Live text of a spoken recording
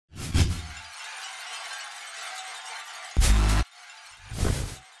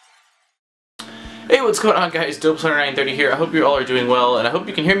Hey, what's going on, guys? Dopeslayer930 here. I hope you all are doing well, and I hope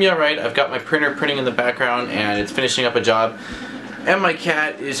you can hear me alright. I've got my printer printing in the background, and it's finishing up a job. And my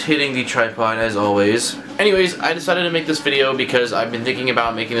cat is hitting the tripod, as always. Anyways, I decided to make this video because I've been thinking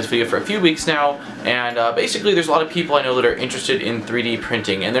about making this video for a few weeks now, and basically there's a lot of people I know that are interested in 3D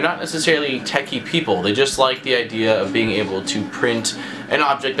printing, and they're not necessarily techie people. They just like the idea of being able to print an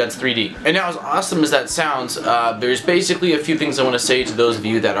object that's 3D. And now, as awesome as that sounds, there's basically a few things I want to say to those of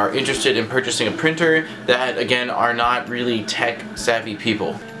you that are interested in purchasing a printer that, again, are not really tech-savvy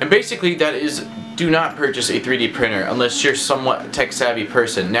people. And basically that is, do not purchase a 3D printer unless you're somewhat tech-savvy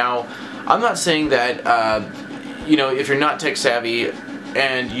person. Now, I'm not saying that, you know, if you're not tech-savvy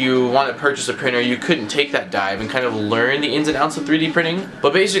and you want to purchase a printer, you couldn't take that dive and kind of learn the ins and outs of 3D printing.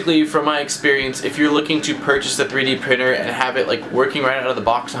 But basically, from my experience, if you're looking to purchase a 3D printer and have it like working right out of the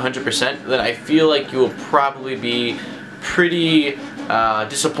box 100%, then I feel like you will probably be pretty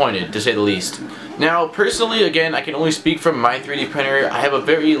disappointed, to say the least. Now, personally, again, I can only speak from my 3D printer. I have a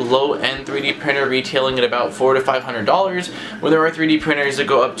very low-end 3D printer retailing at about $400 to $500, when there are 3D printers that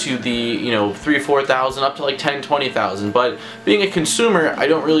go up to the, you know, $3,000 to $4,000, up to like $10,000 to $20,000. But being a consumer, I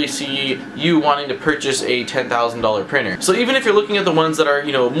don't really see you wanting to purchase a $10,000 printer. So even if you're looking at the ones that are,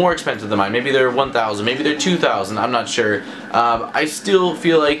 you know, more expensive than mine, maybe they're $1,000, maybe they're $2,000, I'm not sure. I still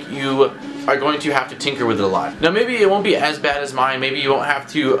feel like you are going to have to tinker with it a lot. Now, maybe it won't be as bad as mine, maybe you won't have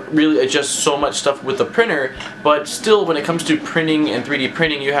to really adjust so much stuff with the printer, but still, when it comes to printing and 3D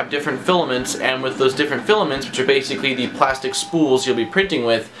printing, you have different filaments, and with those different filaments, which are basically the plastic spools you'll be printing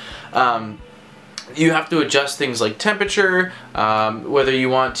with, you have to adjust things like temperature, whether you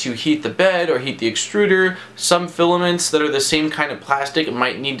want to heat the bed or heat the extruder. Some filaments that are the same kind of plastic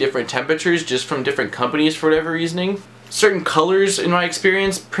might need different temperatures just from different companies for whatever reasoning. Certain colors, in my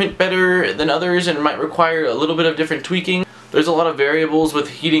experience, print better than others and might require a little bit of different tweaking. There's a lot of variables with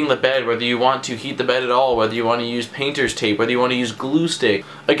heating the bed, whether you want to heat the bed at all, whether you want to use painter's tape, whether you want to use glue stick.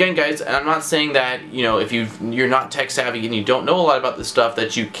 Again, guys, I'm not saying that, you know, if you're not tech savvy and you don't know a lot about this stuff,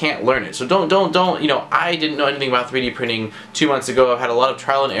 that you can't learn it. So don't, you know, I didn't know anything about 3D printing 2 months ago. I've had a lot of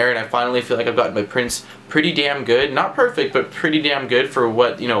trial and error, and I finally feel like I've gotten my prints pretty damn good. Not perfect, but pretty damn good for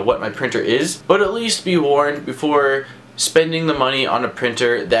what, you know, what my printer is. But at least be warned before spending the money on a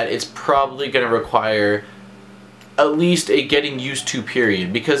printer that it's probably going to require at least a getting used to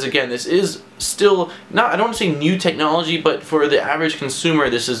period, because again, this is still not, I don't want to say new technology, but for the average consumer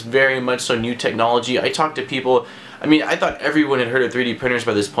this is very much so new technology. I talked to people, I mean, I thought everyone had heard of 3D printers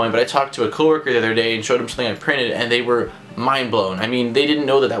by this point, but I talked to a coworker the other day and showed them something I printed, and they were mind blown. I mean, they didn't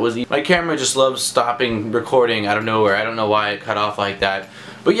know that that was my camera just loves stopping recording out of nowhere. I don't know why it cut off like that.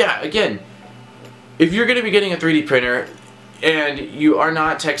 But yeah, again, if you're going to be getting a 3D printer and you are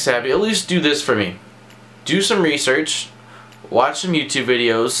not tech savvy, at least do this for me. Do some research, watch some YouTube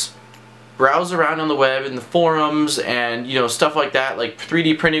videos, browse around on the web in the forums and, you know, stuff like that, like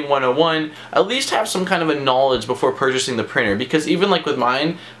 3D printing 101. At least have some kind of a knowledge before purchasing the printer, because even like with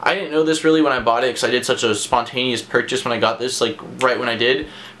mine, I didn't know this really when I bought it because I did such a spontaneous purchase when I got this, like right when I did.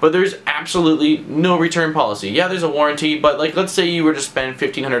 But there's absolutely no return policy. Yeah, there's a warranty, but like let's say you were to spend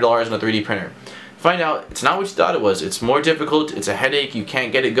 $1,500 on a 3D printer. Find out it's not what you thought it was. It's more difficult, it's a headache, you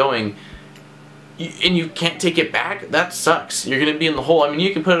can't get it going, and you can't take it back. That sucks. You're going to be in the hole. I mean,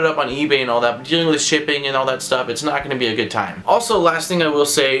 you can put it up on eBay and all that, but dealing with shipping and all that stuff, it's not going to be a good time. Also, last thing I will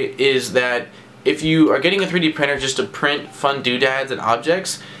say is that if you are getting a 3D printer just to print fun doodads and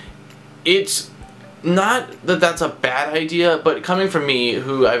objects, it's not that that's a bad idea, but coming from me,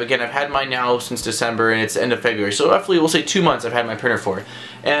 who I've had mine now since December, and it's the end of February, so roughly we'll say 2 months I've had my printer for.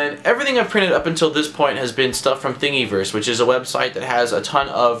 And everything I've printed up until this point has been stuff from Thingiverse, which is a website that has a ton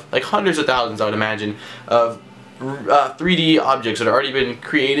of, like hundreds of thousands I would imagine, of 3D objects that have already been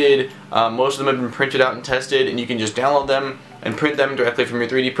created. Most of them have been printed out and tested, and you can just download them and print them directly from your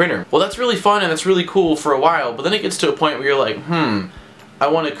 3D printer. Well, that's really fun and that's really cool for a while, but then it gets to a point where you're like, I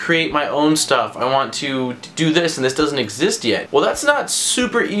want to create my own stuff. I want to do this, and this doesn't exist yet. Well, that's not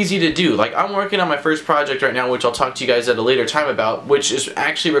super easy to do. Like, I'm working on my first project right now, which I'll talk to you guys at a later time about, which is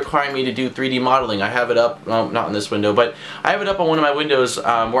actually requiring me to do 3D modeling. I have it up, well, not in this window, but I have it up on one of my windows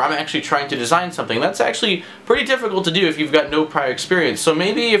where I'm actually trying to design something. That's actually pretty difficult to do if you've got no prior experience. So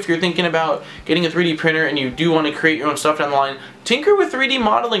maybe if you're thinking about getting a 3D printer and you do want to create your own stuff down the line, tinker with 3D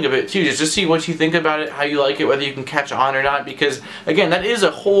modeling a bit too, just to see what you think about it, how you like it, whether you can catch on or not, because again, that is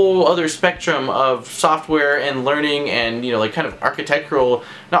a whole other spectrum of software and learning and, you know, like kind of architectural,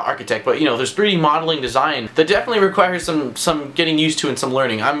 not architect, but you know, there's 3D modeling design that definitely requires some getting used to and some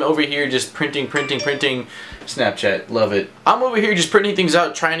learning. I'm over here just printing, Snapchat, love it. I'm over here just printing things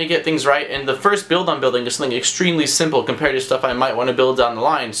out, trying to get things right, and the first build I'm building is something extremely simple compared to stuff I might want to build down the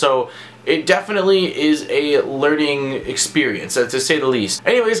line. So it definitely is a learning experience, to say the least.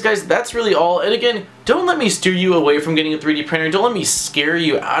 Anyways, guys, that's really all. And again, don't let me steer you away from getting a 3D printer. Don't let me scare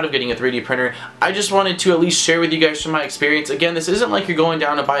you out of getting a 3D printer. I just wanted to at least share with you guys from my experience. Again, this isn't like you're going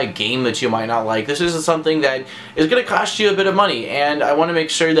down to buy a game that you might not like. This is something that is going to cost you a bit of money, and I want to make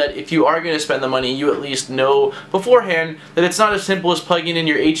sure that if you are going to spend the money, you at least know beforehand that it's not as simple as plugging in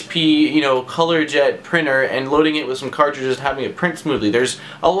your HP, ColorJet printer and loading it with some cartridges and having it print smoothly. There's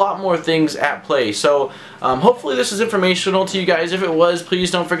a lot more things at play. So hopefully this is informational to you guys. If it was, please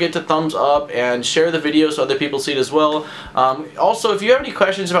don't forget to thumbs up and share the video so other people see it as well. Also, if you have any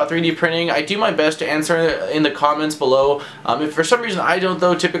questions about 3D printing, I do my best to answer in the comments below. If for some reason I don't,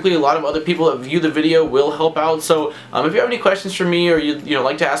 though, typically a lot of other people that view the video will help out. So if you have any questions for me, or you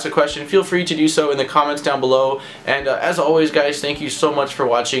like to ask a question, feel free to do so in the comments down below. And as always, guys, thank you so much for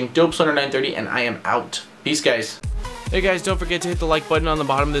watching. DopeSloner930, and I am out. Peace, guys. Hey guys, don't forget to hit the like button on the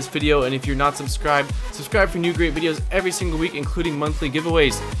bottom of this video, and if you're not subscribed, subscribe for new great videos every single week, including monthly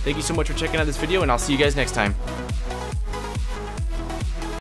giveaways. Thank you so much for checking out this video, and I'll see you guys next time.